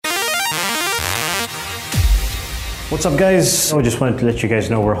What's up, guys? I just wanted to let you guys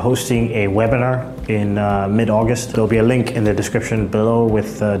know we're hosting a webinar in mid-August. There'll be a link in the description below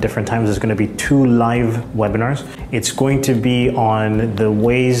with different times. There's going to be 2 live webinars. It's going to be on the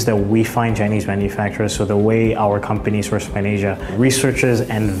ways that we find Chinese manufacturers, so the way our company, SourceFind Asia, researches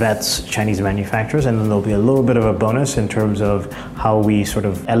and vets Chinese manufacturers, and then there'll be a little bit of a bonus in terms of how we sort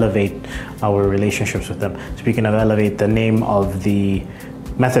of elevate our relationships with them. Speaking of elevate, the name of the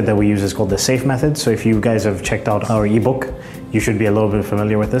method that we use is called the SAFE method. So if you guys have checked out our ebook, you should be a little bit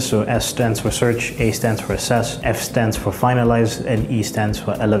familiar with this. So S stands for search, A stands for assess, F stands for finalize, and E stands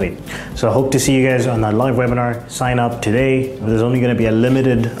for elevate. So I hope to see you guys on that live webinar. Sign up today. There's only going to be a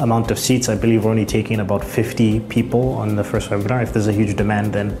limited amount of seats. I believe we're only taking about 50 people on the first webinar. If there's a huge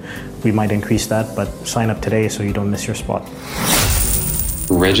demand, then we might increase that, but sign up today so you don't miss your spot.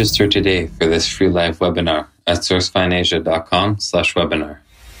 Register today for this free live webinar at sourcefindasia.com/webinar.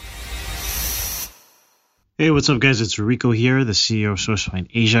 Hey, what's up, guys? It's Rico here, the CEO of SourceFind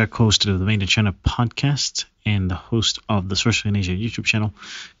Asia, co-host of the Made in China podcast, and the host of the SourceFind Asia YouTube channel,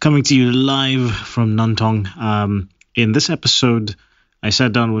 coming to you live from Nantong. In this episode, I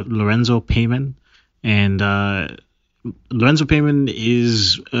sat down with Lorenzo Payman, and Lorenzo Payman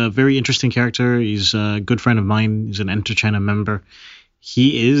is a very interesting character. He's a good friend of mine. He's an Enter China member.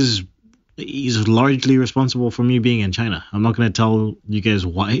 He's largely responsible for me being in China. I'm not going to tell you guys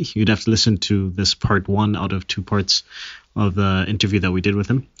why. You'd have to listen to this part 1 out of 2 parts of the interview that we did with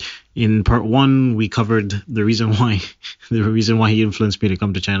him. In part 1, we covered the reason why he influenced me to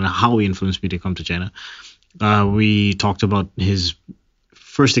come to China, how he influenced me to come to China. We talked about his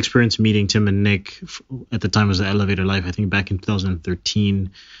first experience meeting Tim and Nick. At the time it was the Elevator Life, I think back in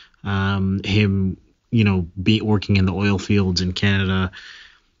 2013. Him, working in the oil fields in Canada,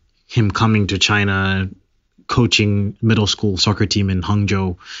 him coming to China, coaching middle school soccer team in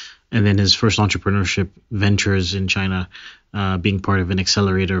Hangzhou, and then his first entrepreneurship ventures in China, being part of an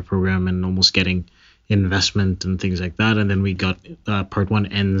accelerator program and almost getting investment and things like that. And then we got part 1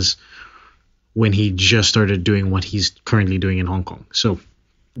 ends when he just started doing what he's currently doing in Hong Kong. So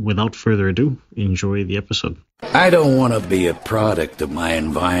without further ado, enjoy the episode. I don't want to be a product of my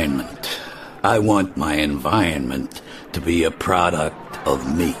environment. I want my environment to be a product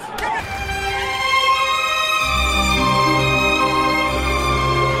of me.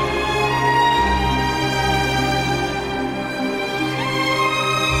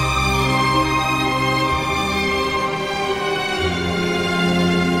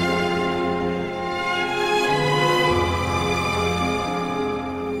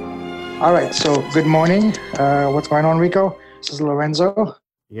 All right, so good morning. What's going on, Rico? This is Lorenzo.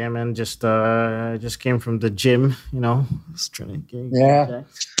 Yeah, man, just came from the gym, Just trying to get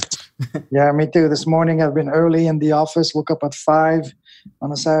Yeah, me too. This morning I've been early in the office, woke up at 5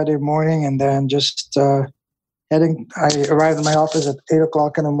 on a Saturday morning, and then just I arrived in my office at 8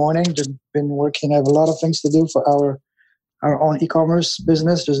 o'clock in the morning. Just been working. I have a lot of things to do for our own e-commerce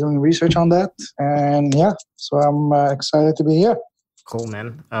business, just doing research on that. And yeah, so I'm excited to be here. Cool,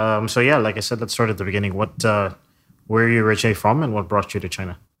 man. So yeah, like I said, let's start at the beginning. Where are you originally from, and what brought you to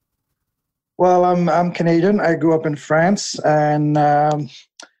China? Well, I'm Canadian. I grew up in France, and I've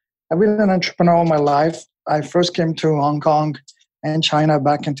been an entrepreneur all my life. I first came to Hong Kong and China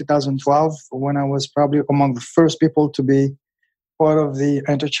back in 2012 when I was probably among the first people to be part of the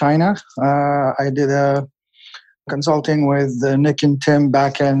Enter China. I did a consulting with Nick and Tim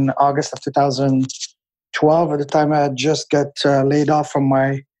back in August of 2012. At the time, I had just got laid off from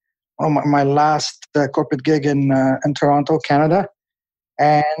my last corporate gig in Toronto, Canada.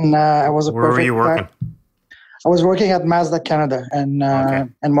 And I was a Where were you working? I was working at Mazda Canada and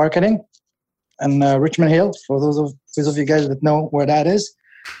marketing in Richmond Hill, for those of you guys that know where that is.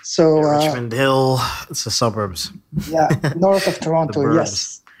 So Richmond Hill, it's the suburbs. Yeah, north of Toronto,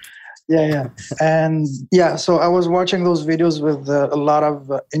 yes. Yeah. And yeah, so I was watching those videos with a lot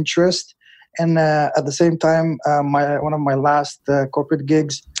of interest. And at the same time, one of my last corporate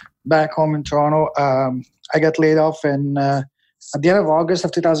gigs back home in Toronto, I got laid off at the end of August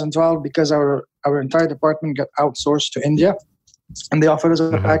of 2012 because our entire department got outsourced to India, and they offered us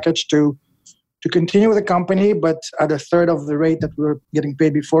a package to continue with the company, but at a third of the rate that we were getting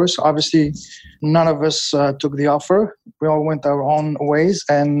paid before. So obviously, none of us took the offer. We all went our own ways,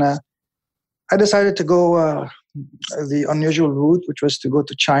 and I decided to go the unusual route, which was to go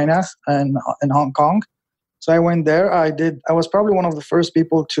to China and in Hong Kong. So I went there. I was probably one of the first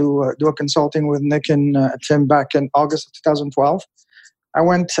people to do a consulting with Nick and Tim back in August of 2012. I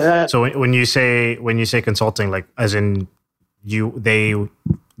went. So when you say consulting, like as in they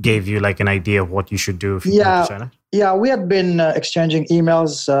gave you like an idea of what you should do if you go to China? Yeah, we had been exchanging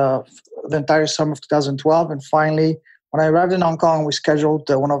emails the entire summer of 2012. And finally, when I arrived in Hong Kong, we scheduled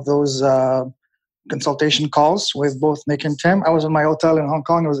one of those consultation calls with both Nick and Tim. I was in my hotel in Hong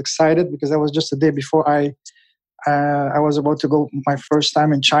Kong. I was excited because that was just the day before I was about to go my first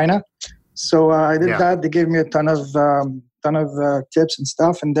time in China. So I did that. They gave me a ton of tips and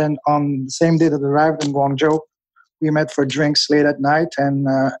stuff. And then on the same day that I arrived in Guangzhou, we met for drinks late at night, and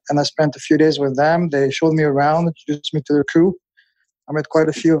I spent a few days with them. They showed me around, introduced me to their crew. I met quite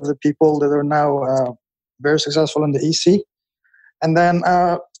a few of the people that are now very successful in the EC. And then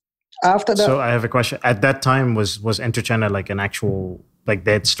after that... So I have a question. At that time, was Enter China like an actual... Like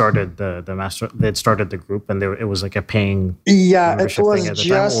they had started they had started the group, and it was like a paying membership thing at the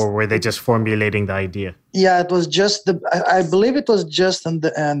time, or were they just formulating the idea? Yeah, it was just I believe it was just in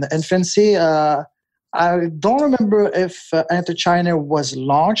the infancy. I don't remember if Enter China was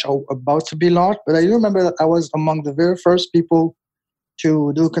launched or about to be launched, but I do remember that I was among the very first people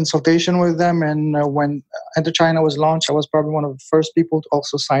to do consultation with them. And when Enter China was launched, I was probably one of the first people to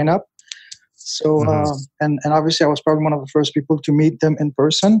also sign up. So, and obviously I was probably one of the first people to meet them in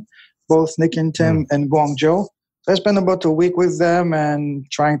person, both Nick and Tim in Guangzhou. So I spent about a week with them and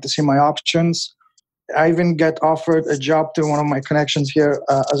trying to see my options. I even get offered a job to one of my connections here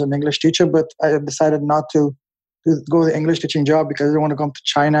as an English teacher, but I decided not to go the English teaching job because I didn't want to come to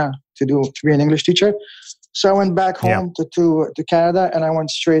China to be an English teacher. So I went back home to Canada, and I went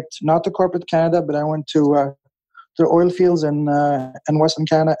straight, not to corporate Canada, but I went to the oil fields in Western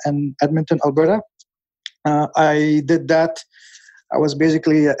Canada and Edmonton, Alberta. I did that. I was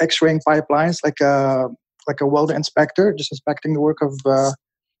basically X-raying pipelines, like a welder inspector, just inspecting the work of.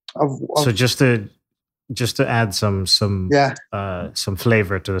 So just to add some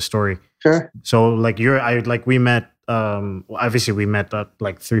flavor to the story. Sure. So we met. Obviously we met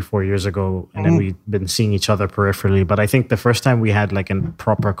like 3-4 years ago, and then we've been seeing each other peripherally. But I think the first time we had like a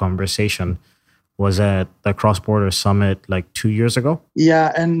proper conversation was at the Cross Border Summit like 2 years ago.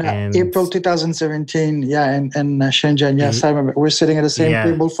 Yeah, and April 2017. Yeah, in Shenzhen. Yes, I remember. We're sitting at the same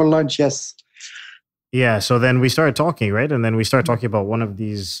table for lunch. Yes. Yeah. So then we started talking, right? And then we started talking about one of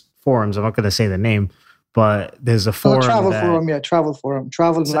these forums. I'm not going to say the name, but there's a forum. Travel forum. Travel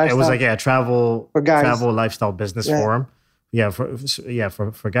lifestyle. It was like travel for guys. Travel lifestyle business forum. Yeah,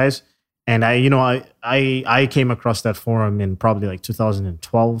 for guys. And I came across that forum in probably like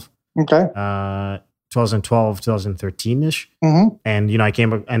 2012. Okay. 2012, 2013-ish. And I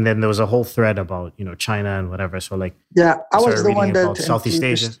came, and then there was a whole thread about China and whatever. So like I was the one that Southeast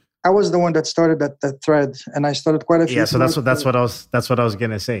Asia. I was the one that started that thread, and I started quite a few. Yeah, so that's what I was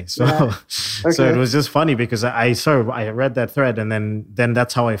gonna say. So so it was just funny because I read that thread, and then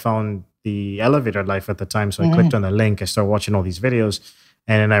that's how I found the Elevator Life at the time. So I clicked on the link. I started watching all these videos,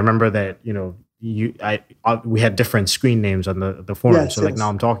 and then I remember that we had different screen names on the forum. So like now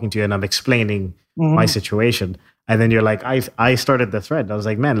I'm talking to you and I'm explaining my situation, and then you're like, I started the thread. I was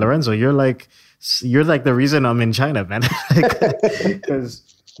like, man, Lorenzo, you're like the reason I'm in China, man. Because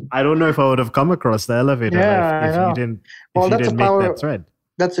I don't know if I would have come across the Elevator Life if you didn't make that thread.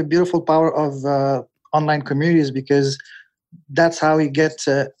 That's a beautiful power of online communities, because that's how you get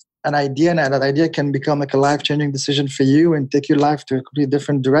an idea, and that idea can become like a life-changing decision for you and take your life to a completely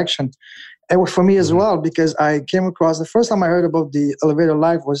different direction. And for me as well, because I came across, the first time I heard about the Elevator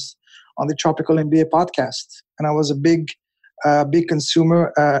Life was on the Tropical MBA podcast. And I was a big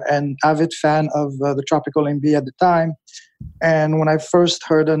consumer and avid fan of the Tropical MBA at the time. And when I first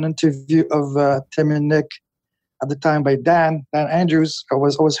heard an interview of Tim and Nick at the time by Dan Andrews, I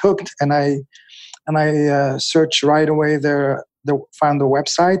was hooked, and I searched right away found the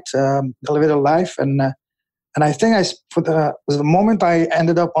website, Elevator Life, and I think the moment I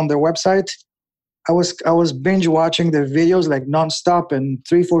ended up on their website, I was binge watching their videos like nonstop and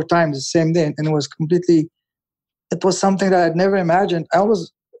 3-4 times the same day, and it was something that I'd never imagined. I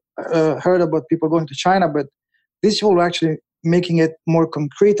always heard about people going to China, but these people were actually making it more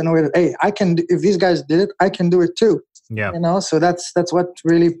concrete in a way that, hey, if these guys did it, I can do it too. Yeah. So that's what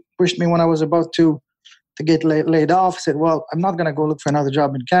really pushed me when I was about to get laid off. I said, well, I'm not going to go look for another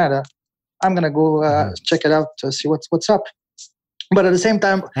job in Canada. I'm going to go check it out to see what's up. But at the same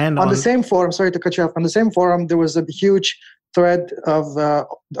time, on the same forum, sorry to cut you off, on the same forum, there was a huge thread of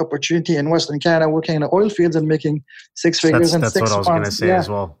opportunity in Western Canada, working in the oil fields and making six figures in 6 months. That's what I was going to say as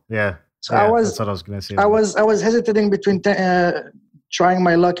well. Yeah. So that's what I was going to say. I was hesitating between trying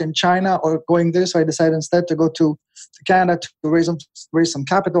my luck in China or going there. So I decided instead to go to Canada to raise some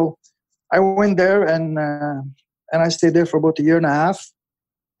capital. I went there and I stayed there for about a year and a half.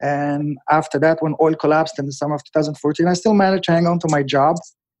 And after that, when oil collapsed in the summer of 2014, I still managed to hang on to my job.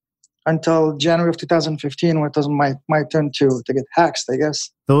 until January of 2015, when it was my turn to get hacked, I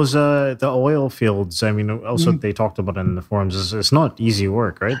guess. Those the oil fields. I mean, also they talked about it in the forums. It's not easy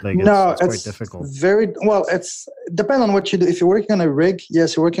work, right? Like it's quite difficult. Very well. It's depend on what you do. If you're working on a rig,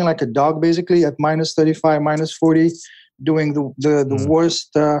 yes, you're working like a dog, basically at minus 35, minus 40, doing the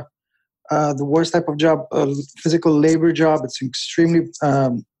worst type of job, physical labor job. It's extremely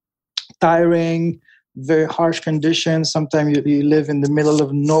tiring. Very harsh conditions. Sometimes you live in the middle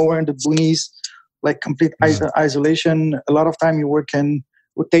of nowhere in the boonies, like complete isolation. A lot of time you work in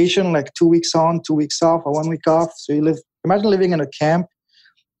rotation, like 2 weeks on, 2 weeks off, or 1 week off. So imagine living in a camp.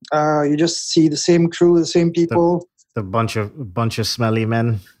 You just see the same crew, the same people. The bunch of smelly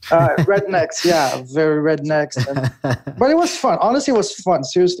men. Rednecks, yeah, very rednecks. But it was fun. Honestly, it was fun.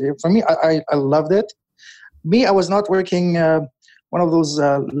 Seriously, for me, I loved it. I was not working one of those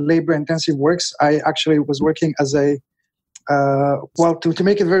labor-intensive works. I actually was working as a, to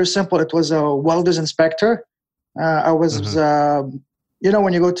make it very simple, it was a welder's inspector. I was,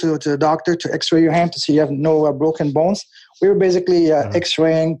 when you go to the doctor to x-ray your hand to see you have no broken bones, we were basically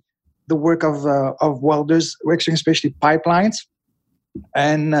x-raying the work of welders, x-raying especially pipelines,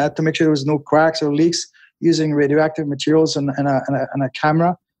 and to make sure there was no cracks or leaks using radioactive materials and a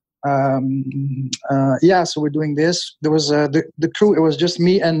camera. So we're doing this. There was the crew. It was just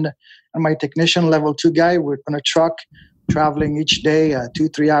me and my technician, level 2 guy. We're on a truck traveling each day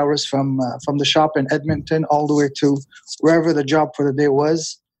 2-3 hours from the shop in Edmonton all the way to wherever the job for the day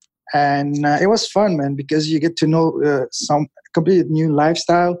was. And it was fun, man, because you get to know some completely new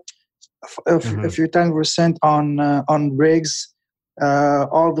lifestyle. A few times we were sent on rigs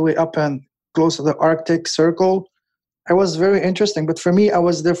all the way up and close to the Arctic Circle. It was very interesting, but for me, I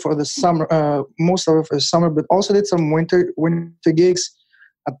was there for the summer, most of the summer, but also did some winter gigs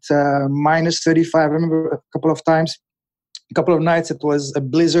at minus 35. I remember a couple of times, a couple of nights, it was a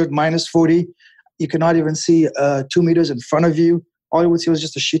blizzard, minus 40. You cannot even see 2 meters in front of you. All you would see was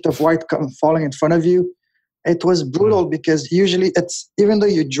just a sheet of white falling in front of you. It was brutal because usually even though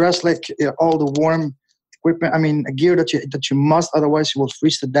you dress like all the warm equipment, gear that you must, otherwise you will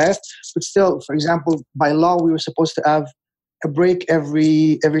freeze to death. But still, for example, by law, we were supposed to have a break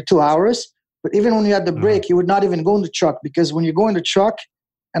every 2 hours. But even when you had the break, you would not even go in the truck, because when you go in the truck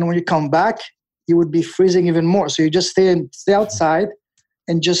and when you come back, you would be freezing even more. So you just stay outside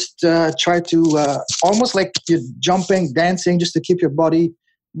and just try to almost like you're jumping, dancing, just to keep your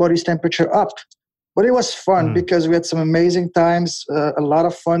body's temperature up. But it was fun because we had some amazing times, a lot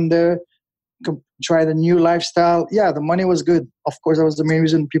of fun there. Tried a new lifestyle. Yeah, the money was good. Of course, that was the main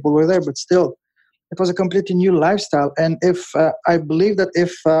reason people were there, but still, it was a completely new lifestyle. And I believe that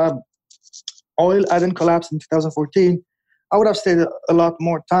if oil hadn't collapsed in 2014, I would have stayed a lot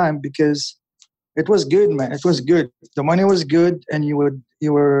more time, because it was good, man. It was good. The money was good, and you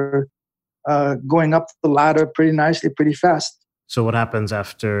were going up the ladder pretty nicely, pretty fast. So what happens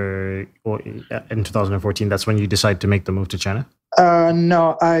after in 2014? That's when you decide to make the move to China?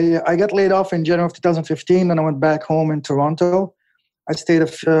 No, I got laid off in January of 2015, and I went back home in Toronto. I stayed.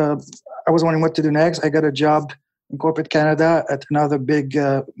 I was wondering what to do next. I got a job in corporate Canada at another big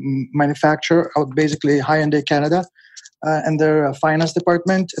manufacturer out basically high-end Canada, and their finance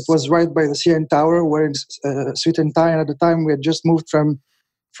department. It was right by the CN Tower, where it's Suite and Thai. And at the time, we had just moved from.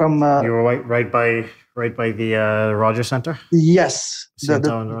 You were right by the Rogers Center? Yes,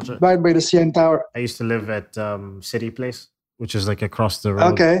 right by the CN Tower. I used to live at City Place, which is like across the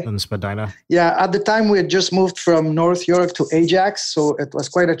road in Spadina. Yeah, at the time we had just moved from North York to Ajax, so it was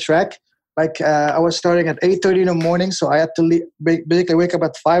quite a trek. Like I was starting at 8:30 in the morning, so I had to basically wake up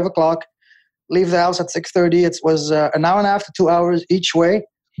at 5 o'clock, leave the house at 6:30. It was an hour and a half to 2 hours each way,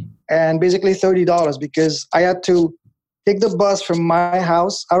 and basically $30, because I had to take the bus from our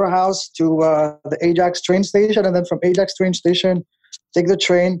house, to the Ajax train station, and then from Ajax train station, take the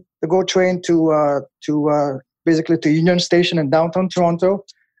GO train to basically to Union Station in downtown Toronto,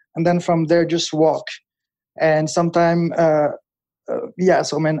 and then from there just walk. And sometime, I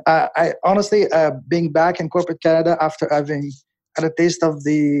honestly, being back in corporate Canada after having had a taste of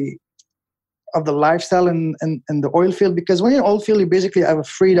the lifestyle in the oil field, because when you're in oil field, you basically have a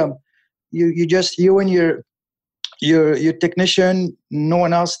freedom. You and your technician, no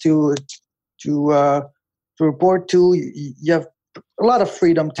one else to report to. You have a lot of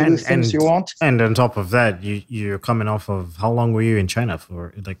freedom to do things you want. And on top of that, you're coming off of, how long were you in China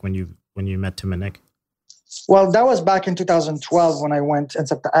for? Like when you met Tim and Nick? Well, that was back in 2012 when I went in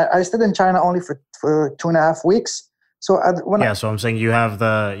September. I stayed in China only for 2.5 weeks. So so I'm saying you have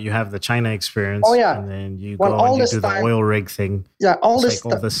the China experience. Oh yeah, and then you go and you do the oil rig thing. Yeah, all this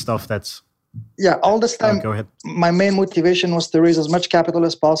this stuff that's Yeah, all this time, go ahead. My main motivation was to raise as much capital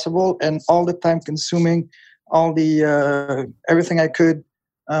as possible, and all the time consuming all the everything I could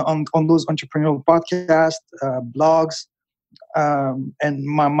on those entrepreneurial podcasts, blogs, and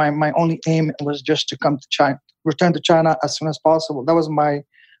my only aim was just to come to China, return to China as soon as possible. That was my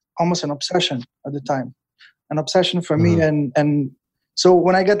almost an obsession at the time, an obsession for me. And so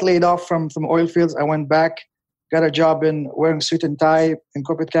when I got laid off from oil fields, I went back, got a job in wearing suit and tie in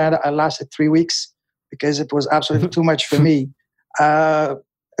corporate Canada. I lasted 3 weeks because it was absolutely too much for me.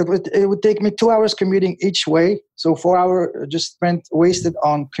 It would take me 2 hours commuting each way, so 4 hours just wasted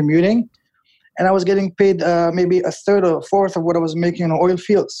on commuting. And I was getting paid maybe a third or a fourth of what I was making in oil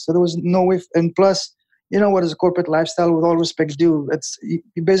fields. So there was no way. And plus, you know what is a corporate lifestyle, with all respect due,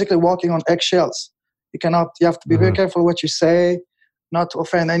 you're basically walking on eggshells. You have to be very careful what you say, not to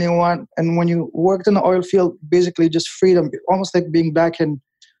offend anyone. And when you worked in the oil field, basically just freedom, almost like being back in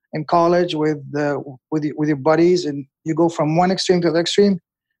college with your buddies, and you go from one extreme to the extreme.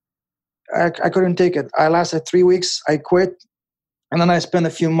 I couldn't take it. I lasted 3 weeks. I quit. And then I spent a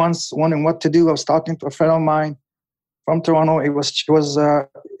few months wondering what to do. I was talking to a friend of mine from Toronto.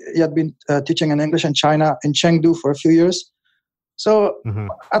 He had been teaching in English in China, in Chengdu, for a few years. So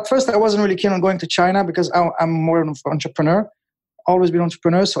at first I wasn't really keen on going to China because I'm more of an entrepreneur, always been an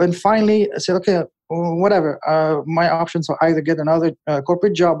entrepreneur. So, and finally I said, okay, whatever. My options are either get another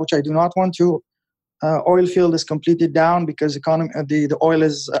corporate job, which I do not want to. Oil field is completely down because the oil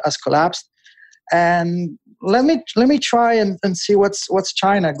has collapsed. And let me try and see what's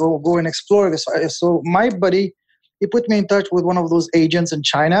China. Go and explore this. So my buddy, he put me in touch with one of those agents in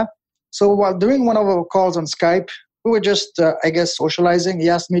China. So while doing one of our calls on Skype, we were just socializing. He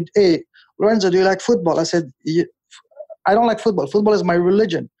asked me, "Hey, Lorenzo, do you like football?" I said, "I don't like football. Football is my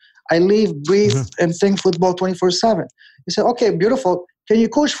religion. I live, breathe, and think football 24/7." He said, "Okay, beautiful. Can you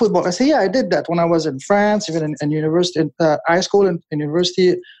coach football?" I said, "Yeah, I did that when I was in France, even in university, high school and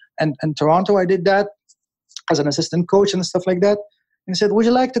university." And Toronto, I did that as an assistant coach and stuff like that. And he said, "Would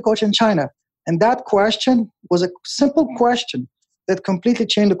you like to coach in China?" And that question was a simple question that completely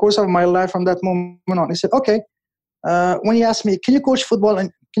changed the course of my life from that moment on. He said, "Okay." When he asked me, "Can you coach football?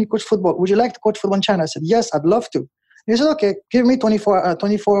 Would you like to coach football in China?" I said, "Yes, I'd love to." And he said, "Okay, give me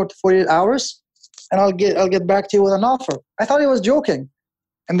 24 to 48 hours, and I'll get back to you with an offer." I thought he was joking.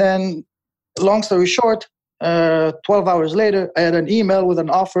 And then, long story short, 12 hours later, I had an email with an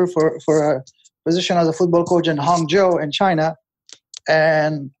offer for a position as a football coach in Hangzhou in China.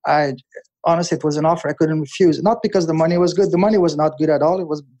 And honestly, it was an offer I couldn't refuse. Not because the money was good. The money was not good at all. It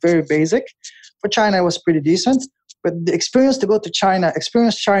was very basic. For China, it was pretty decent. But the experience to go to China,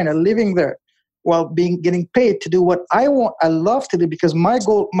 experience China, living there while getting paid to do what I love to do, because my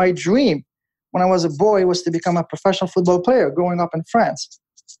goal, my dream when I was a boy was to become a professional football player growing up in France.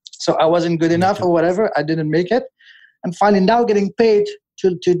 So I wasn't good enough or whatever. I didn't make it. And finally now getting paid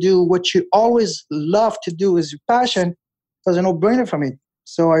to do what you always love to do is your passion was a no-brainer for me.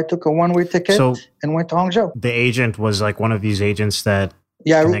 So I took a one-way ticket and went to Hangzhou. The agent was like one of these agents that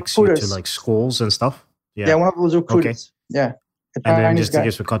connects you to like schools and stuff? Yeah, one of those recruiters. Okay. Yeah. And then just to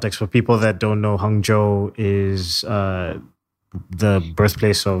give some context for people that don't know, Hangzhou is the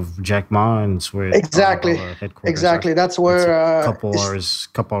birthplace of Jack Ma, and it's where exactly. That's where a couple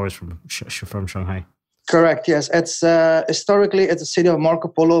hours from Shanghai. Correct. Yes, it's historically it's a city of Marco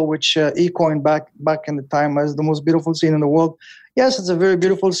Polo, which he coined back in the time as the most beautiful city in the world. Yes, it's a very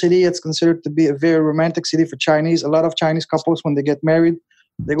beautiful city. It's considered to be a very romantic city for Chinese. A lot of Chinese couples, when they get married,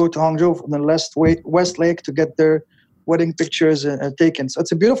 they go to Hangzhou from the West Lake to get their wedding pictures taken. So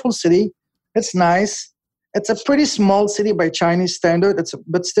it's a beautiful city. It's nice. It's a pretty small city by Chinese standard.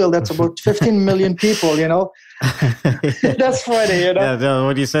 But still, that's about 15 million people, you know. That's funny, you know. Yeah,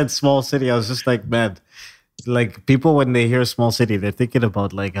 when you said small city, I was just like, man, like people when they hear small city, they're thinking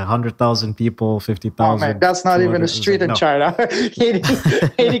about like 100,000 people, 50,000. Oh man, that's not even a street in China. 80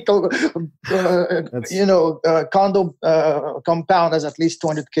 condo compound has at least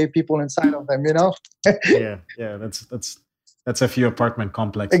 200,000 people inside of them, you know. yeah, that's a few apartment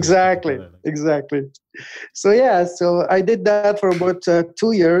complexes. Exactly. So I did that for about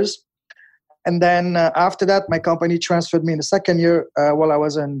 2 years. And then after that, my company transferred me in the second year while I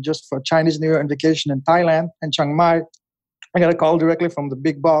was just for Chinese New Year on vacation in Thailand and Chiang Mai. I got a call directly from the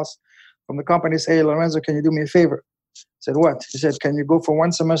big boss from the company. Say, "Hey, Lorenzo, can you do me a favor?" I said, "What?" He said, "Can you go for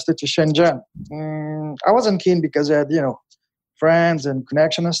 1 semester to Shenzhen?" I wasn't keen because I had, friends and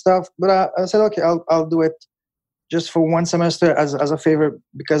connection and stuff. But I said, "Okay, I'll do it just for 1 semester as a favor,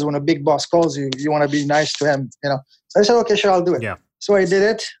 because when a big boss calls you, you want to be nice to him, So I said, "Okay, sure, I'll do it." Yeah. So I did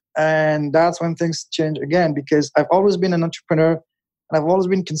it. And that's when things change again, because I've always been an entrepreneur. and I've always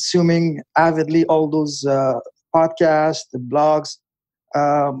been consuming avidly all those podcasts, the blogs,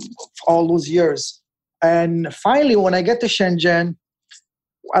 all those years. And finally, when I get to Shenzhen,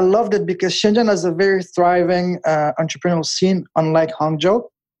 I loved it because Shenzhen has a very thriving entrepreneurial scene, unlike Hangzhou.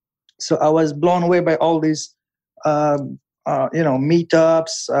 So I was blown away by all these,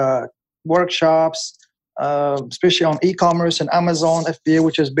 meetups, workshops, especially on e-commerce and Amazon FBA,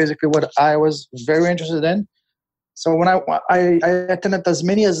 which is basically what I was very interested in. So when I attended as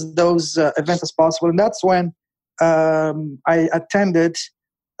many as those events as possible, and that's when I attended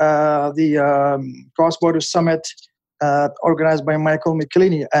the Cross-Border Summit organized by Michael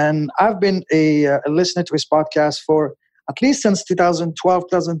Michelini. And I've been a listener to his podcast for at least since 2012,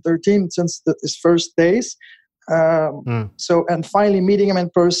 2013, since his first days. So, and finally meeting him in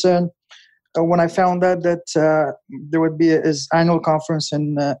person, when I found out that there would be his annual conference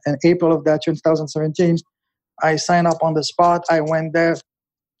in April of that year, 2017, I signed up on the spot. I went there,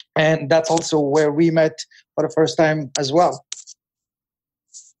 and that's also where we met for the first time as well.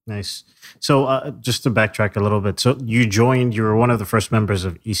 Nice. So just to backtrack a little bit, so you were one of the first members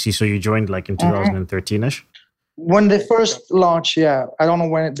of EC, so you joined like in 2013-ish? When they first launched, yeah. I don't know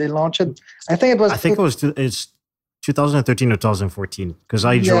when they launched it. I think it was... It's 2013 or 2014, because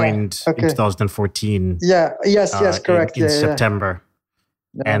I joined in 2014. Yeah, yes, correct. In September.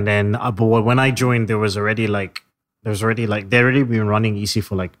 Yeah. And then, but when I joined, they already been running EC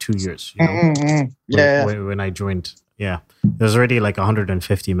for like 2 years. You know? When I joined, there's already like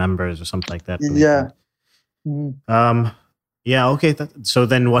 150 members or something like that. Yeah. Okay. So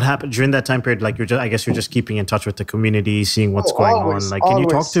then, what happened during that time period? Like, I guess you're just keeping in touch with the community, seeing what's going on. Like, can you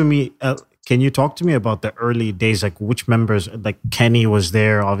talk to me? Can you talk to me about the early days? Like, which members? Like, Kenny was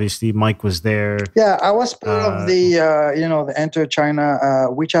there, obviously. Mike was there. Yeah, I was part of the the Enter China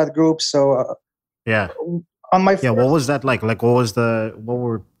WeChat group. So on my what was that like? Like, I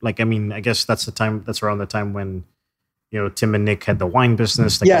guess that's around the time when Tim and Nick had the wine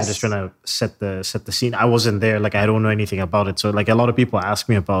business. Like, I'm just trying to set the scene. I wasn't there. Like, I don't know anything about it. So, like, a lot of people ask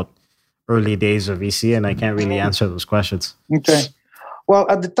me about early days of EC, and I can't really answer those questions. Okay. Well,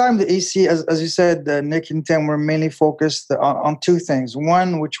 at the time, the EC, as you said, Nick and Tim were mainly focused on two things.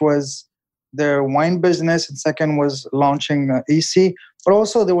 One, which was their wine business, and second was launching EC. But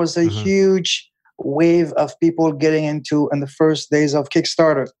also, there was a huge wave of people getting into in the first days of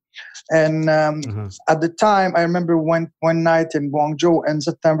Kickstarter. And at the time, I remember one night in Guangzhou in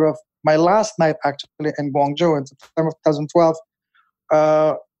September of my last night actually in Guangzhou in September of 2012.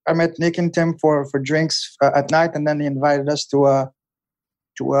 I met Nick and Tim for drinks at night, and then they invited us to an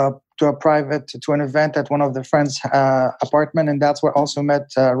event at one of their friends' apartment, and that's where I also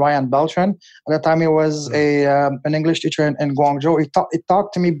met Ryan Beltran. At that time, he was an English teacher in Guangzhou. He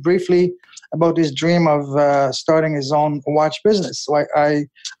talked to me briefly about his dream of starting his own watch business. So I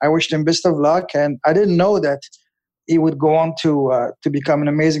wished him best of luck, and I didn't know that he would go on to become an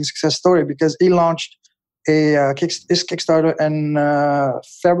amazing success story, because he launched his Kickstarter in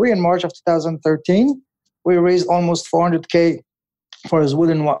February and March of 2013. We raised almost $400K for his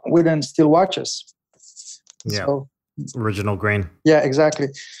wooden steel watches. Yeah, so, original grain. Yeah, exactly.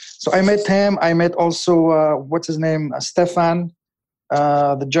 So I met him. I met also, what's his name? Stefan,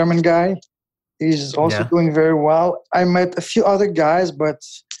 the German guy. He's also doing very well. I met a few other guys, but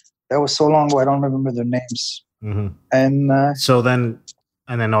that was so long ago, I don't remember their names. And so then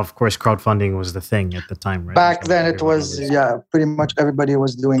of course, crowdfunding was the thing at the time, right? Back then it was, pretty much everybody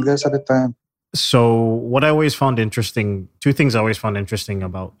was doing this at the time. So what I always found interesting, two things I always found interesting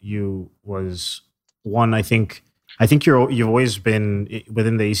about you was, one, I think you've always been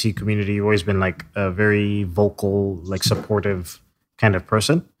within the EC community. You've always been like a very vocal, like supportive kind of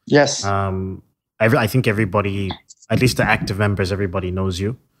person. Yes. I think everybody, at least the active members, everybody knows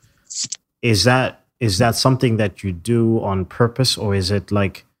you. Is that something that you do on purpose, or is it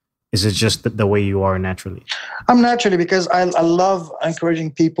just the way you are naturally? I'm naturally, because I love encouraging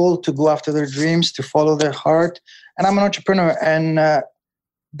people to go after their dreams, to follow their heart. And I'm an entrepreneur. And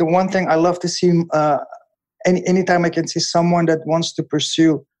the one thing I love to see, anytime I can see someone that wants to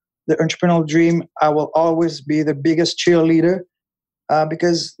pursue the entrepreneurial dream, I will always be the biggest cheerleader,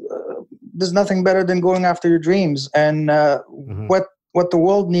 because there's nothing better than going after your dreams. And what the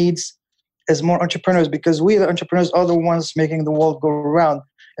world needs is more entrepreneurs, because we, the entrepreneurs, are the ones making the world go around.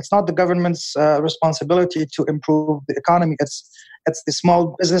 It's not the government's responsibility to improve the economy. It's the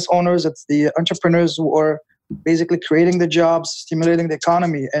small business owners, it's the entrepreneurs who are basically creating the jobs, stimulating the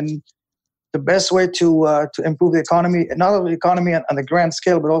economy. And the best way to improve the economy, not only the economy on the grand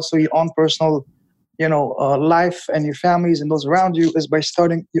scale, but also your own personal, life and your families and those around you, is by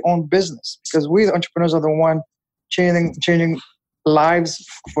starting your own business. Because we, the entrepreneurs, are the one changing lives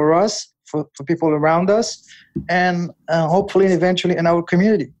for us, for people around us, and hopefully eventually in our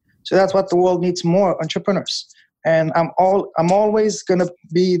community. So that's what the world needs, more entrepreneurs. And I'm always going to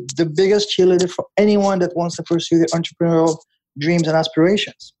be the biggest cheerleader for anyone that wants to pursue their entrepreneurial dreams and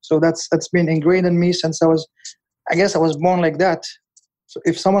aspirations. So that's been ingrained in me since I was born like that. So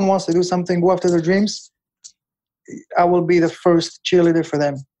if someone wants to do something, go after their dreams, I will be the first cheerleader for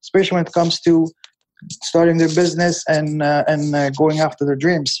them, especially when it comes to starting their business and going after their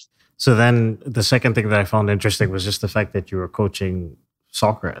dreams. So then the second thing that I found interesting was just the fact that you were coaching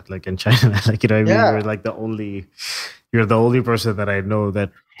soccer in China. You're you're the only person that I know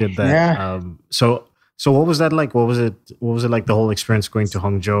that did that. Yeah. So what was that like? What was it like, the whole experience going to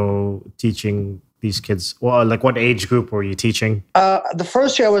Hangzhou, teaching these kids? Well, what age group were you teaching? The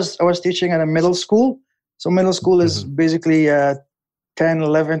first year I was teaching at a middle school. So middle school is basically 10,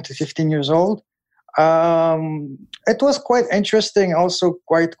 11 to 15 years old. It was quite interesting, also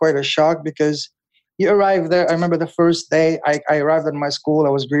quite a shock, because you arrive there. I remember the first day I arrived at my school. I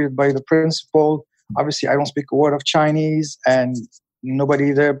was greeted by the principal. Obviously, I don't speak a word of Chinese, and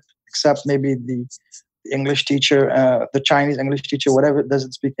nobody there except maybe the English teacher, the Chinese English teacher, whatever,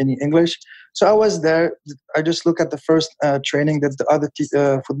 doesn't speak any English. So I was there. I just looked at the first training that the other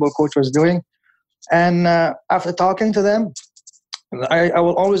football coach was doing. And after talking to them, I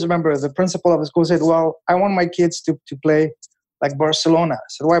will always remember the principal of the school said, well, I want my kids to play like Barcelona. I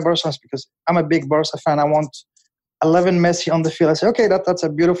said, why Barcelona? Because I'm a big Barca fan. I want 11 Messi on the field. I said, okay, that's a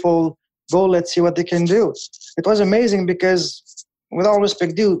beautiful goal. Let's see what they can do. It was amazing because, with all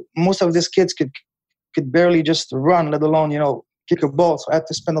respect due, most of these kids could barely just run, let alone, kick a ball. So I had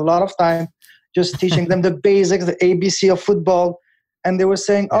to spend a lot of time just teaching them the basics, the ABC of football. And they were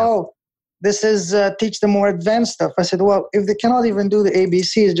saying, this is teach them more advanced stuff. I said, well, if they cannot even do the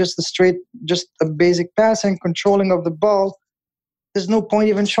ABCs, just a basic passing, controlling of the ball, there's no point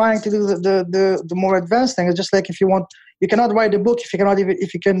even trying to do the more advanced thing. It's just like, if you cannot write a book if you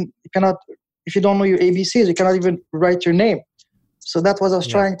don't know your ABCs, you cannot even write your name. So that's what I was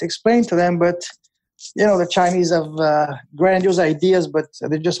trying to explain to them. But the Chinese have grandiose ideas, but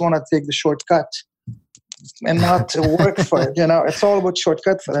they just want to take the shortcut and not work for it. It's all about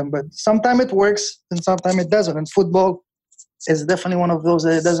shortcut for them. But sometimes it works and sometimes it doesn't. And football is definitely one of those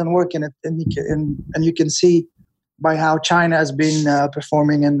that it doesn't work in it. And you can see by how China has been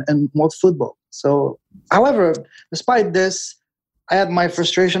performing in world football. So, however, despite this, I had my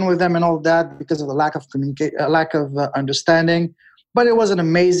frustration with them and all that because of the lack of lack of understanding. But it was an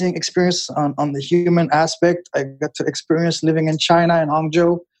amazing experience on the human aspect. I got to experience living in China, in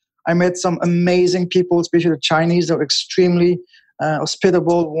Hangzhou. I met some amazing people, especially the Chinese. They were extremely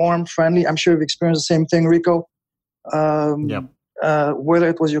hospitable, warm, friendly. I'm sure you've experienced the same thing, Rico. Whether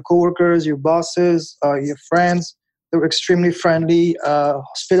it was your coworkers, your bosses, your friends, they were extremely friendly,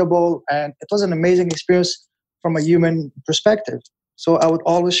 hospitable, and it was an amazing experience from a human perspective. So I would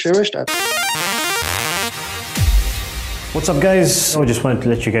always cherish that. What's up, guys? I just wanted to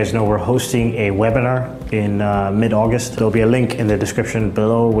let you guys know we're hosting a webinar in mid-August. There'll be a link in the description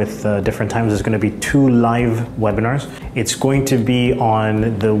below with different times. There's going to be 2 live webinars. It's going to be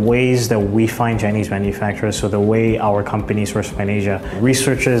on the ways that we find Chinese manufacturers, so the way our company, SourceFind Asia,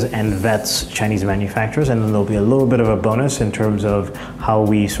 researches and vets Chinese manufacturers, and then there'll be a little bit of a bonus in terms of how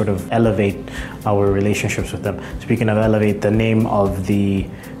we sort of elevate our relationships with them. Speaking of elevate, the name of the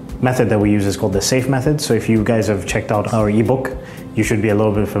method that we use is called the SAFE method. So if you guys have checked out our ebook, you should be a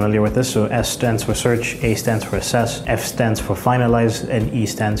little bit familiar with this. So S stands for search, A stands for assess, F stands for finalize, and E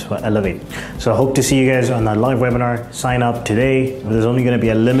stands for elevate. So I hope to see you guys on that live webinar. Sign up today. There's only going to be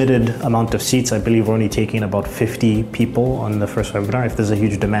a limited amount of seats. I believe we're only taking about 50 people on the first webinar. If there's a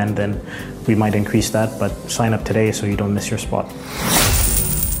huge demand, then we might increase that, but sign up today so you don't miss your spot.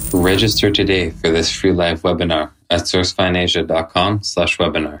 Register today for this free live webinar at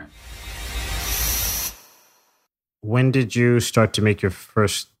sourcefindasia.com/webinar. When did you start to make your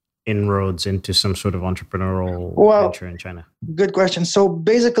first inroads into some sort of entrepreneurial venture in China? Good question. So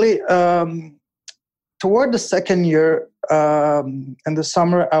basically, toward the second year, in the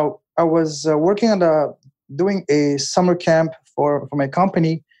summer, I was working doing a summer camp for my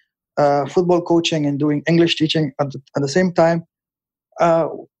company, football coaching and doing English teaching at the same time.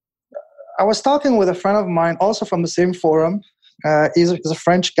 I was talking with a friend of mine, also from the same forum. He's a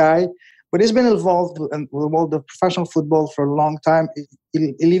French guy, but he's been involved in the world of professional football for a long time.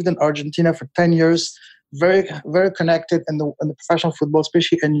 He lived in Argentina for 10 years, very, very connected in the professional football,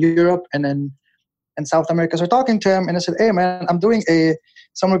 especially in Europe and in South America. So talking to him, and I said, hey, man, I'm doing a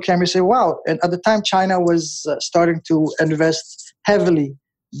summer camp. He said, wow. And at the time, China was starting to invest heavily,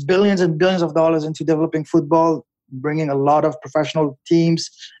 billions and billions of dollars into developing football. bringing a lot of professional teams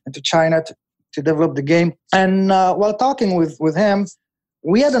into China to develop the game. And while talking with him,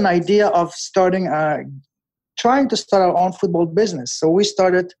 we had an idea of trying to start our own football business. So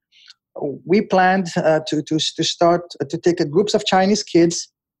we planned to start to take groups of Chinese kids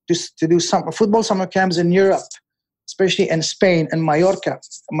to do some football summer camps in Europe, especially in Spain and Mallorca.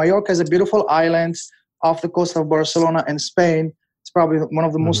 Mallorca is a beautiful island off the coast of Barcelona in Spain. It's probably one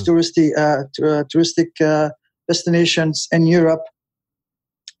of the most touristic destinations in Europe.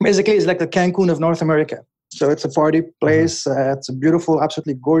 Basically, it's like the Cancun of North America. So it's a party place. It's beautiful,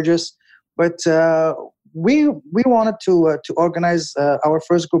 absolutely gorgeous. But we wanted to organize our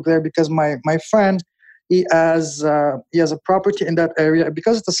first group there because my friend, he has a property in that area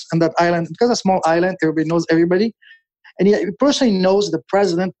because it's in that island. Because it's a small island, everybody knows everybody, and he personally knows the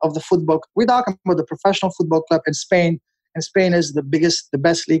president of the football. We're talking about the professional football club in Spain, and Spain is the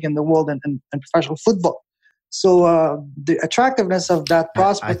best league in the world in professional football. So the attractiveness of that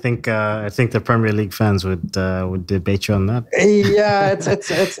prospect. I think the Premier League fans would debate you on that. Yeah,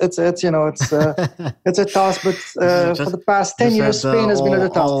 it's a toss. But for the past 10 years, Spain has been at the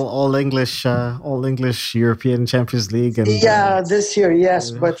top. All English European Champions League. And, this year,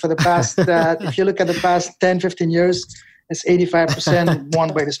 yes. But for the past, if you look at the past 10, 15 years, it's 85%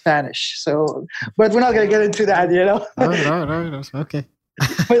 won by the Spanish. So, but we're not going to get into that, No, okay.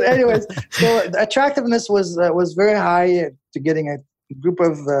 But anyways, so the attractiveness was very high to getting a group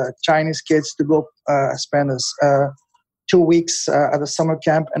of Chinese kids to go spend 2 weeks at a summer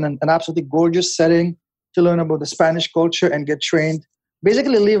camp in an absolutely gorgeous setting to learn about the Spanish culture and get trained.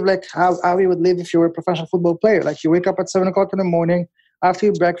 Basically live like how you would live if you were a professional football player. Like you wake up at 7 o'clock in the morning, after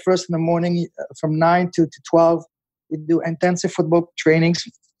your breakfast in the morning, from 9 to 12, you do intensive football trainings.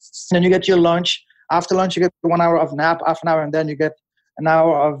 Then you get your lunch. After lunch, you get 1 hour of nap, half an hour, and then you get an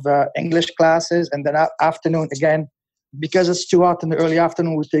hour of English classes, and then afternoon again, because it's too hot in the early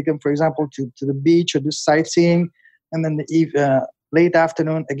afternoon, we take them, for example, to the beach or do sightseeing, and then the late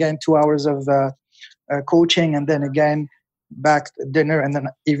afternoon, again, 2 hours of coaching, and then again, back to dinner, and then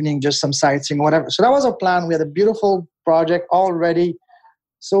evening, just some sightseeing, whatever. So that was our plan. We had a beautiful project all ready.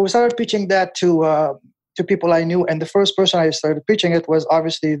 So we started pitching that to people I knew, and the first person I started pitching it was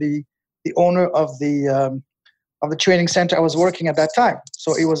obviously the owner of the training center I was working at that time.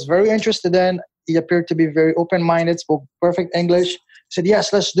 So he was very interested in. He appeared to be very open-minded, spoke perfect English. He said,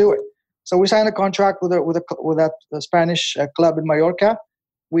 yes, let's do it. So we signed a contract with that Spanish club in Mallorca.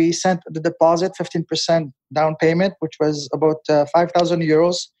 We sent the deposit, 15% down payment, which was about 5,000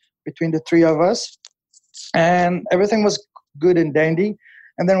 euros between the three of us. And everything was good and dandy.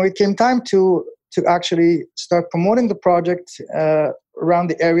 And then when it came time to actually start promoting the project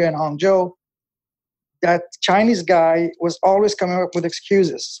around the area in Hangzhou, that Chinese guy was always coming up with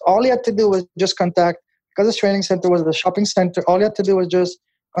excuses. All he had to do was just contact, because this training center was the shopping center, all he had to do was just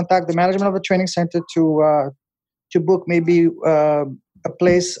contact the management of the training center to book maybe a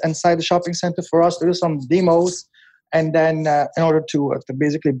place inside the shopping center for us to do some demos, and then in order to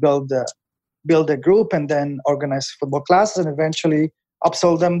basically build a group and then organize football classes and eventually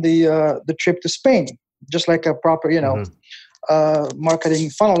upsell them the trip to Spain, just like a proper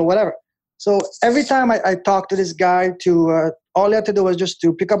marketing funnel or whatever. So every time I talked to this guy, all he had to do was just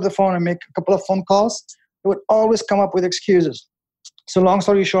to pick up the phone and make a couple of phone calls. He would always come up with excuses. So long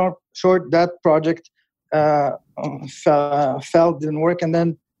story short, that project fell, didn't work. And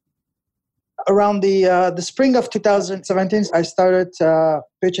then around the spring of 2017, I started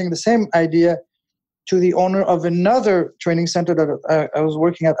pitching the same idea to the owner of another training center that I was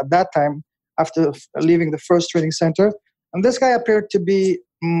working at that time after leaving the first training center. And this guy appeared to be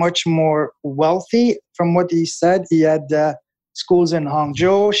much more wealthy. From what he said, he had schools in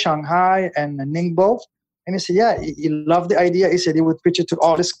Hangzhou, Shanghai, and Ningbo. And he said, yeah, he loved the idea. He said he would pitch it to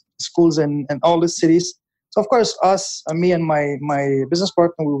all the schools and all the cities. So, of course, me and my business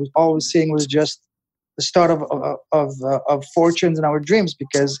partner, we were always seeing was just the start of fortunes and our dreams,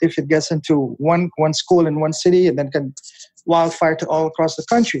 because if it gets into one school in one city, and then can wildfire to all across the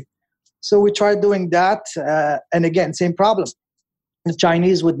country. So we tried doing that. And again, same problem. The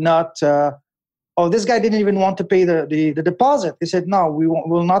Chinese would not, this guy didn't even want to pay the deposit. He said, no, we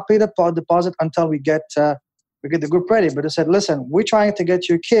will not pay the deposit until we get the group ready. But he said, listen, we're trying to get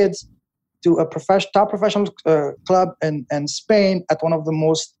your kids to a top professional club in Spain at one of the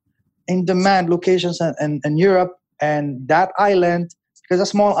most in-demand locations in Europe. And that island, because it's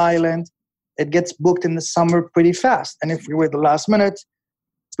a small island, it gets booked in the summer pretty fast. And if we wait the last minute,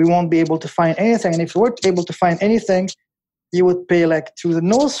 we won't be able to find anything. And if we weren't able to find anything, you would pay like through the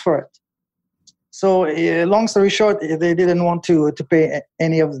nose for it. So long story short, they didn't want to pay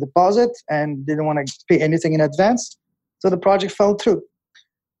any of the deposit and didn't want to pay anything in advance. So the project fell through.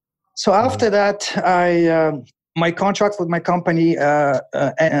 So after that, my contract with my company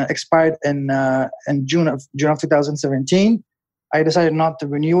expired in June of 2017. I decided not to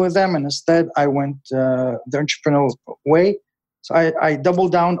renew with them, and instead I went the entrepreneurial way. So I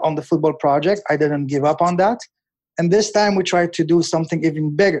doubled down on the football project. I didn't give up on that. And this time we tried to do something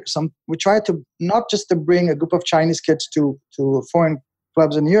even bigger. We tried to not just to bring a group of Chinese kids to foreign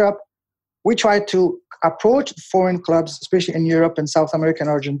clubs in Europe. We tried to approach foreign clubs, especially in Europe and South America and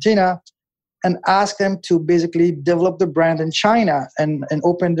Argentina, and ask them to basically develop the brand in China and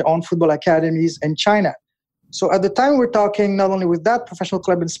open their own football academies in China. So at the time we're talking not only with that professional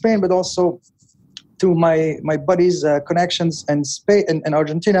club in Spain, but also to my buddies' connections in Spain and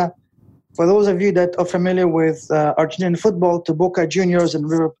Argentina. For those of you that are familiar with Argentinian football, to Boca Juniors and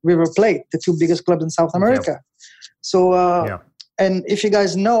River Plate, the two biggest clubs in South America. So, and if you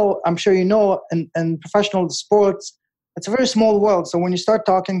guys know, I'm sure you know, in professional sports, it's a very small world. So when you start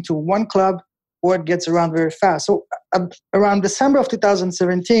talking to one club, word gets around very fast. So around December of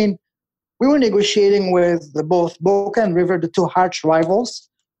 2017, we were negotiating with both Boca and River, the two arch rivals.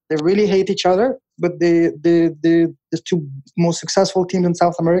 They really hate each other, but the two most successful teams in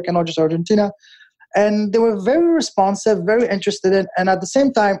South America, not just Argentina. And they were very responsive, very interested in. And at the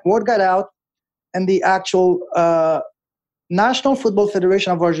same time, word got out, and the actual National Football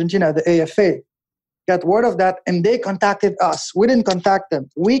Federation of Argentina, the AFA, got word of that, and they contacted us. We didn't contact them.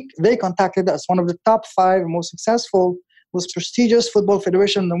 They contacted us. One of the top 5 most successful, most prestigious football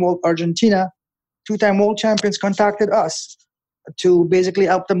federation in the world, Argentina, 2-time world champions, contacted us to basically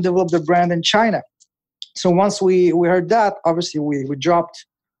help them develop the brand in China. So once we heard that, obviously we dropped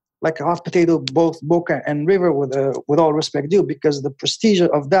like a hot potato both Boca and River with all respect due, because the prestige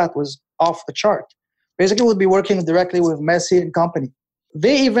of that was off the chart. Basically, we'll be working directly with Messi and company.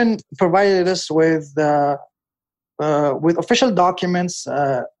 They even provided us with official documents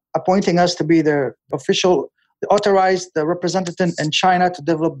appointing us to be their authorized representative in China to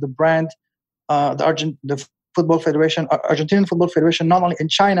develop the brand, the Football Federation, Argentinian Football Federation, not only in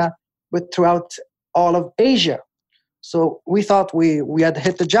China, but throughout all of Asia. So we thought we had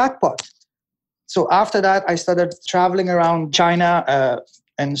hit the jackpot. So after that, I started traveling around China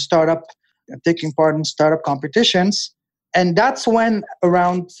and taking part in startup competitions. And that's when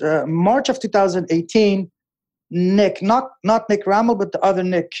around March of 2018, Nick, not Nick Rammel, but the other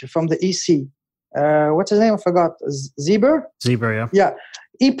Nick from the EC. What's his name? I forgot. Zeber? Zeber, yeah. Yeah.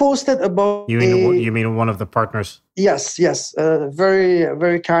 He posted about... You mean one of the partners? Yes. Very,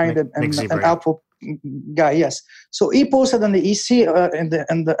 very kind and helpful guy, yes. So he posted on the EC, in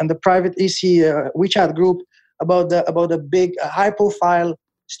the private EC WeChat group about a big high-profile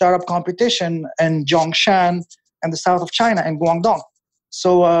startup competition in Zhongshan and the south of China in Guangdong.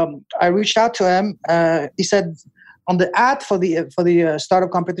 So I reached out to him. He said on the ad for the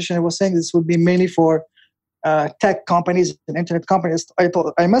startup competition, he was saying this would be mainly for tech companies and internet companies. I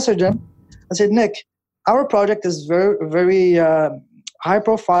messaged him. I said, Nick, our project is very, very high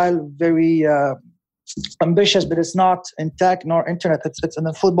profile, very ambitious, but it's not in tech nor internet. It's in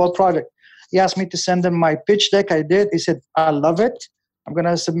a football project. He asked me to send him my pitch deck. I did. He said, I love it. I'm going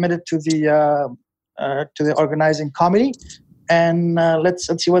to submit it to the organizing committee, and let's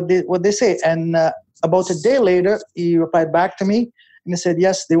see what they say. And about a day later, he replied back to me, and he said,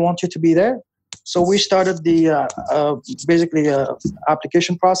 yes, they want you to be there. So we started the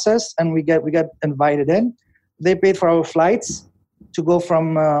application process, and we got invited in. They paid for our flights to go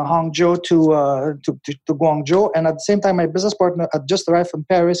from Hangzhou to Guangzhou, and at the same time, my business partner had just arrived from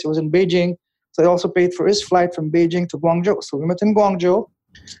Paris. He was in Beijing, so they also paid for his flight from Beijing to Guangzhou. So we met in Guangzhou.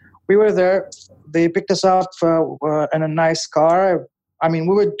 We were there. They picked us up in a nice car. I mean,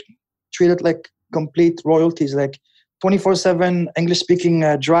 we were treated like complete royalties, like 24/7 English-speaking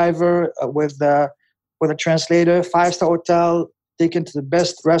driver with a translator, 5-star hotel, taken to the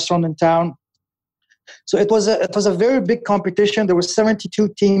best restaurant in town. So it was a very big competition. There were 72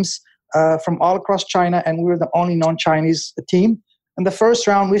 teams from all across China, and we were the only non-Chinese team. In the first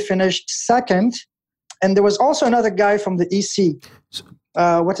round, we finished second, and there was also another guy from the EC.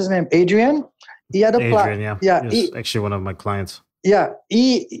 What's his name? Adrian. He had applied. Adrian, yeah. He's actually one of my clients. Yeah,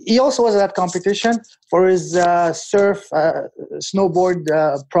 he also was at that competition for his snowboard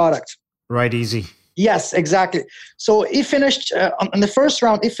product. Ride Easy. Yes, exactly. So he finished in the first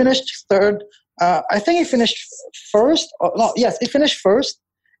round. He finished third. I think he finished first. He finished first,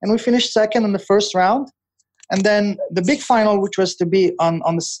 and we finished second in the first round. And then the big final, which was to be on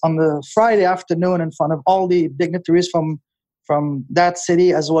the Friday afternoon in front of all the dignitaries from that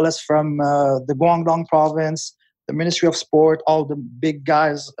city, as well as from the Guangdong province, the Ministry of Sport, all the big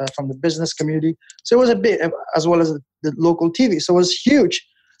guys from the business community. So it was a big, as well as the local TV. So it was huge.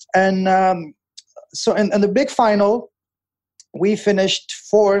 And so in the big final, we finished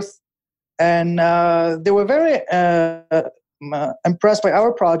fourth, and they were very impressed by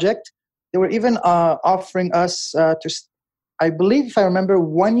our project. They were even offering us I believe, if I remember,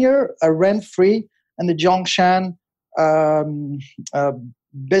 1 year rent-free in the Zhongshan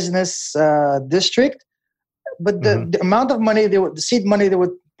business district. But the amount of money, the seed money they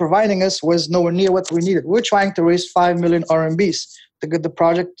were providing us was nowhere near what we needed. We were trying to raise 5 million RMBs to get the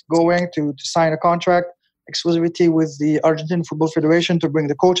project going, to sign a contract, exclusivity with the Argentine Football Federation to bring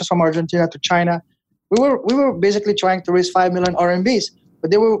the coaches from Argentina to China. We were basically trying to raise 5 million RMBs, but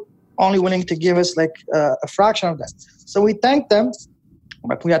they were only willing to give us like a fraction of that. So we thanked them,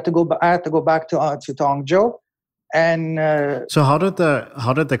 but we had to go. I had to go back to Hangzhou. And so how did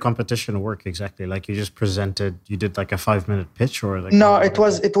the competition work exactly? Like you just presented, you did like a 5-minute pitch, or like no? It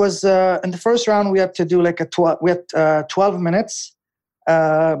was in the first round we had to do like 12 minutes.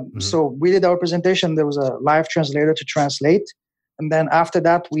 So we did our presentation. There was a live translator to translate, and then after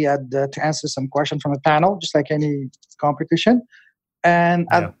that we had to answer some questions from a panel, just like any competition. And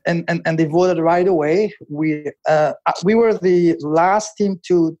and they voted right away. We were the last team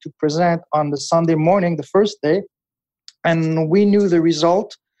to present on the Sunday morning, the first day. And we knew the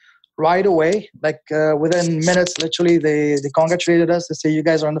result right away. Like within minutes, literally, they congratulated us. They say, you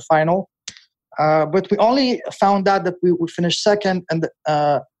guys are in the final. But we only found out that we would finish second in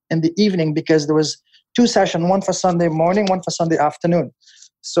the evening, because there was 2 sessions, one for Sunday morning, one for Sunday afternoon.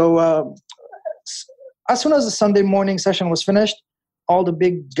 So as soon as the Sunday morning session was finished, all the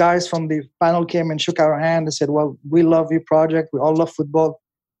big guys from the panel came and shook our hand and said, well, we love your project. We all love football.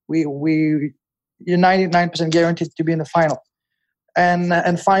 You're 99% guaranteed to be in the final.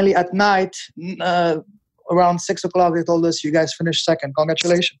 And finally at night, around 6 o'clock, they told us, you guys finished second.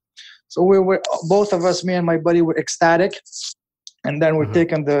 Congratulations. So we were, both of us, me and my buddy, were ecstatic. And then we're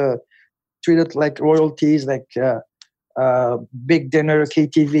treated like royalties, like big dinner,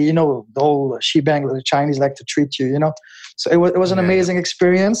 KTV, the whole shebang that the Chinese like to treat you, So it was an amazing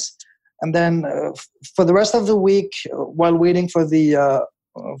experience. And then for the rest of the week, while waiting for the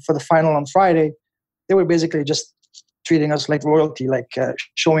final on Friday, they were basically just treating us like royalty, like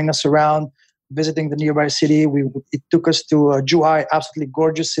showing us around, visiting the nearby city. It took us to Zhuhai, absolutely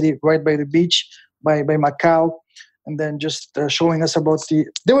gorgeous city right by the beach, by Macau, and then just showing us about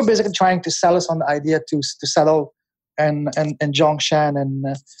they were basically trying to sell us on the idea to settle and Zhongshan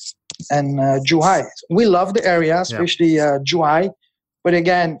and Zhuhai. We love the area, especially Zhuhai. But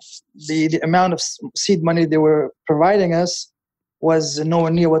again, the amount of seed money they were providing us was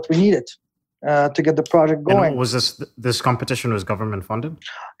nowhere near what we needed to get the project going. And was this competition was government funded?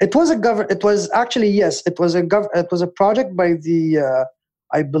 It was It was actually, yes. It was a project by the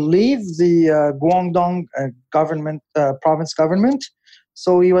I believe the Guangdong government, province government.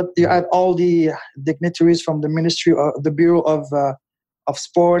 So you had all the dignitaries from the Ministry of the Bureau of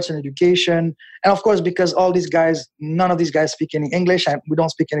Sports and Education, and of course, because all these guys, none of these guys speak any English, and we don't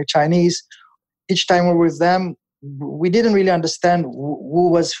speak any Chinese. Each time we were with them, we didn't really understand who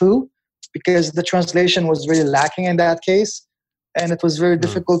was who, because the translation was really lacking in that case, and it was very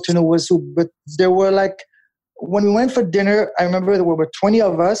difficult to know who was who. But there were like, when we went for dinner, I remember there were 20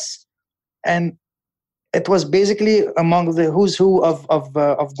 of us, and it was basically among the who's who of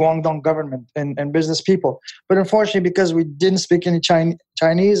Guangdong government and business people. But unfortunately, because we didn't speak any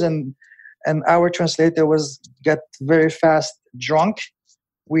Chinese and our translator got very fast drunk,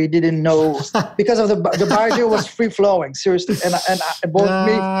 we didn't know, because of the baijiu was free flowing, seriously. And both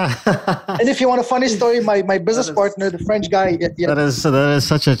me. And if you want a funny story, my business partner, the French guy. That is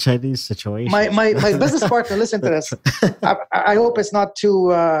such a Chinese situation. My business partner, listen to this. I hope it's not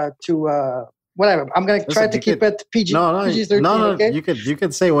too whatever. I'm going to try to keep it PG. No, PG-13, okay? You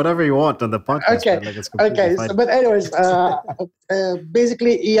can say whatever you want on the podcast. Okay. Like it's completely fine. So, but anyways,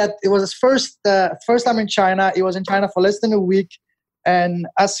 basically, it was his first time in China. He was in China for less than a week. And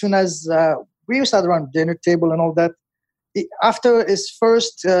as soon as we sat around dinner table and all that, after his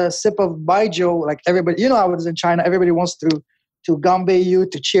first sip of baijiu, like everybody, how it is in China, everybody wants to gambe you,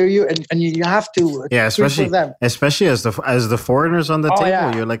 to cheer you, and you have to especially for them. Especially as the foreigners on the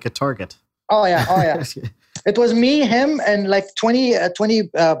table, you're like a target. Oh yeah. It was me, him, and like 20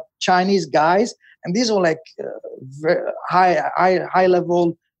 Chinese guys, and these were like very high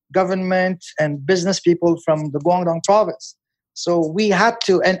level government and business people from the Guangdong province. So we had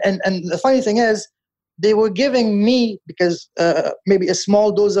to, and the funny thing is, they were giving me, because maybe a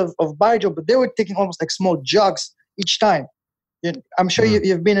small dose of baijiu, but they were taking almost like small jugs each time. I'm sure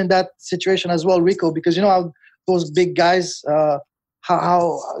you've been in that situation as well, Rico, because you know how those big guys,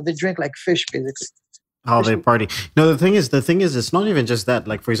 how they drink like fish, basically. How they party. No, the thing is, it's not even just that.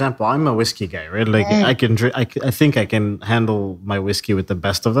 Like, for example, I'm a whiskey guy, right? Like, I can drink. I think I can handle my whiskey with the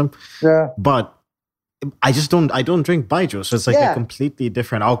best of them. Yeah. But I don't drink baijiu, so it's like a completely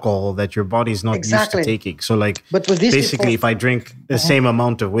different alcohol that your body's not used to taking. So like, but with these basically, if I drink the same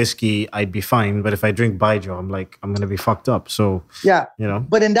amount of whiskey, I'd be fine. But if I drink baijiu, I'm gonna be fucked up. So yeah, you know.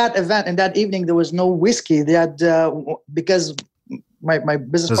 But in that event, in that evening, there was no whiskey. They had because my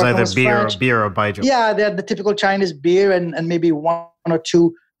business partner was French. beer or baijiu. Yeah, they had the typical Chinese beer and maybe one or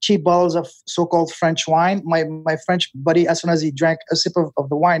two cheap bottles of so-called French wine. My French buddy, as soon as he drank a sip of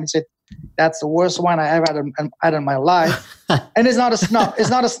the wine, he said, "That's the worst wine I ever had in my life." And he's not a snob. He's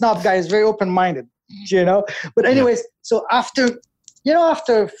not a snob guy. He's very open-minded, you know. But anyways, so after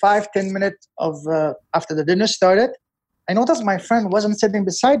 5-10 minutes of after the dinner started, I noticed my friend wasn't sitting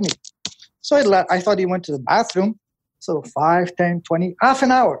beside me. So I thought he went to the bathroom. So 5, 10, 20, half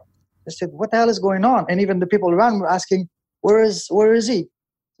an hour. I said, "What the hell is going on?" And even the people around were asking, where is he?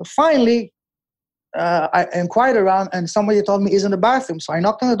 So finally, I inquired around, and somebody told me he's in the bathroom. So I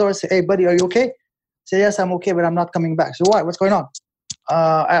knocked on the door and said, "Hey, buddy, are you okay?" He said, "Yes, I'm okay, but I'm not coming back." So why? What's going on?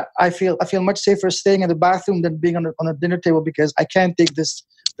 I feel much safer staying in the bathroom than being on a dinner table because I can't take this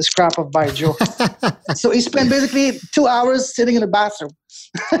crap of baijiu. So he spent basically 2 hours sitting in the bathroom.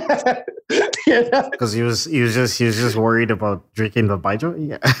 Because he was just worried about drinking the baijiu.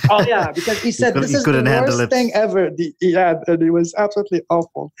 Yeah. Oh yeah, because he said this is the worst thing ever. And it was absolutely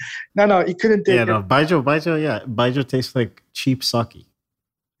awful. No, he couldn't take it. Baijiu tastes like cheap sake.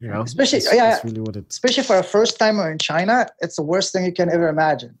 You know, especially that's really what especially for a first timer in China, it's the worst thing you can ever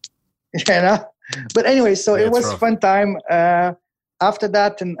imagine. You know. But anyway, so it was a fun time. After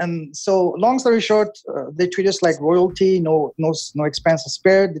that, and so long story short, they treat us like royalty. No expenses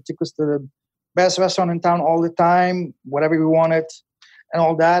spared. They took us to the best restaurant in town all the time, whatever we wanted, and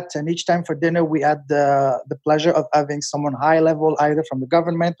all that. And each time for dinner, we had the pleasure of having someone high level, either from the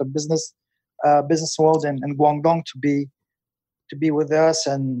government or business world in Guangdong, to be with us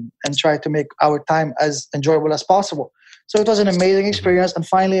and try to make our time as enjoyable as possible. So it was an amazing experience. And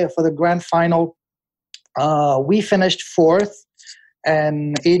finally, for the grand final, we finished fourth.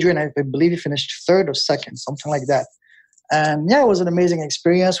 And Adrian, I believe he finished third or second, something like that. And yeah, it was an amazing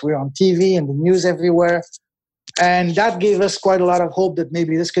experience. We were on TV and the news everywhere. And that gave us quite a lot of hope that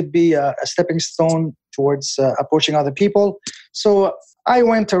maybe this could be a stepping stone towards approaching other people. So I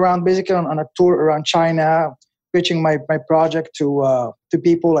went around basically on a tour around China, pitching my project to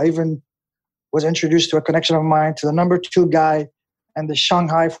people. I even was introduced to a connection of mine to the number 2 guy and the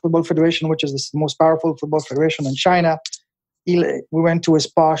Shanghai Football Federation, which is the most powerful football federation in China. We went to his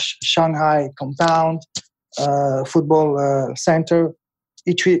posh Shanghai compound football center.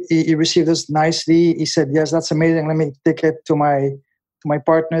 He received us nicely. He said, "Yes, that's amazing. Let me take it to my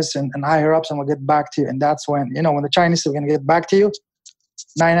partners and higher ups, and we'll get back to you." And that's when when the Chinese are going to get back to you,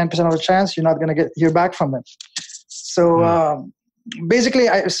 99% of the chance you're not going to hear back from them. So basically,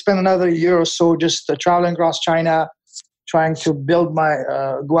 I spent another year or so just traveling across China, trying to build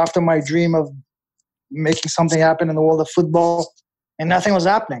go after my dream of making something happen in the world of football, and nothing was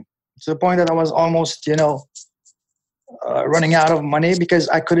happening, to the point that I was almost, running out of money because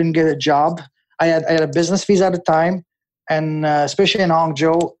I couldn't get a job. I had a business visa at the time, and especially in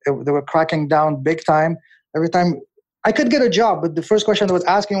Hangzhou, they were cracking down big time. Every time I could get a job, but the first question they were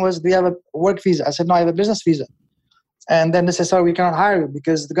asking was, "Do you have a work visa?" I said, "No, I have a business visa." And then they said, "Sorry, we cannot hire you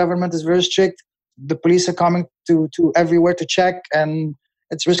because the government is very strict. The police are coming to everywhere to check, and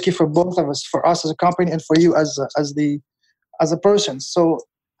it's risky for both of us, for us as a company and for you as a person." So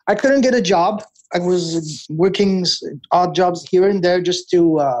I couldn't get a job. I was working odd jobs here and there just to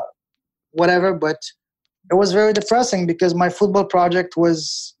whatever, but it was very depressing because my football project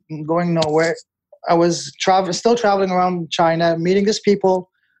was going nowhere. I was still traveling around China, meeting these people,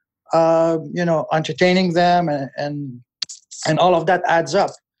 entertaining them, and all of that adds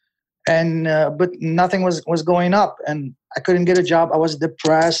up. And but nothing was going up, and I couldn't get a job. I was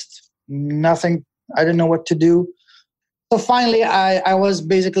depressed. Nothing. I didn't know what to do. So finally, I was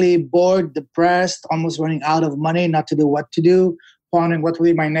basically bored, depressed, almost running out of money, not to do what to do, pondering what would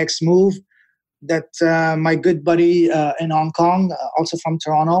be my next move. That my good buddy in Hong Kong, also from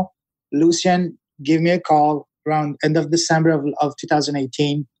Toronto, Lucien, gave me a call around end of December of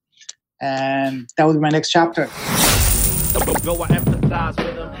 2018, and that was my next chapter.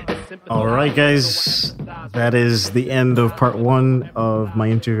 All right, guys, that is the end of part 1 of my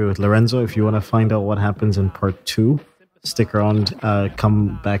interview with Lorenzo. If you want to find out what happens in part 2, stick around,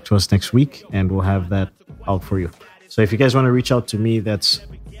 come back to us next week, and we'll have that out for you. So if you guys want to reach out to me, that's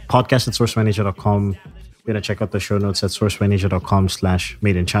podcast@sourcefinancial.com. You're going to check out the show notes at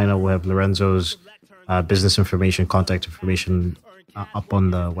sourcefinancial.com/made in China. We'll have Lorenzo's business information, contact information up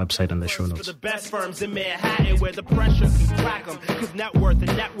on the website and the show notes. For the best firms in Manhattan where the pressure can crack them. Cause net worth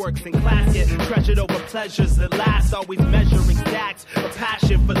and networks and class get treasured over pleasures that last. Always measuring stacks, a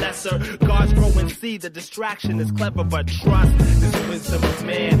passion for lesser. God's growing see the distraction is clever, but trust this wisdom of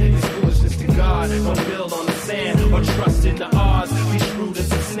man is foolishness to God. Don't build on the sand or trust in the odds. Be shrewd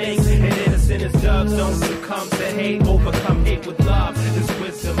as a snake and innocent as doves. Don't succumb to hate, overcome hate with love. This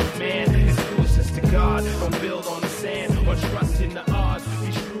wisdom of man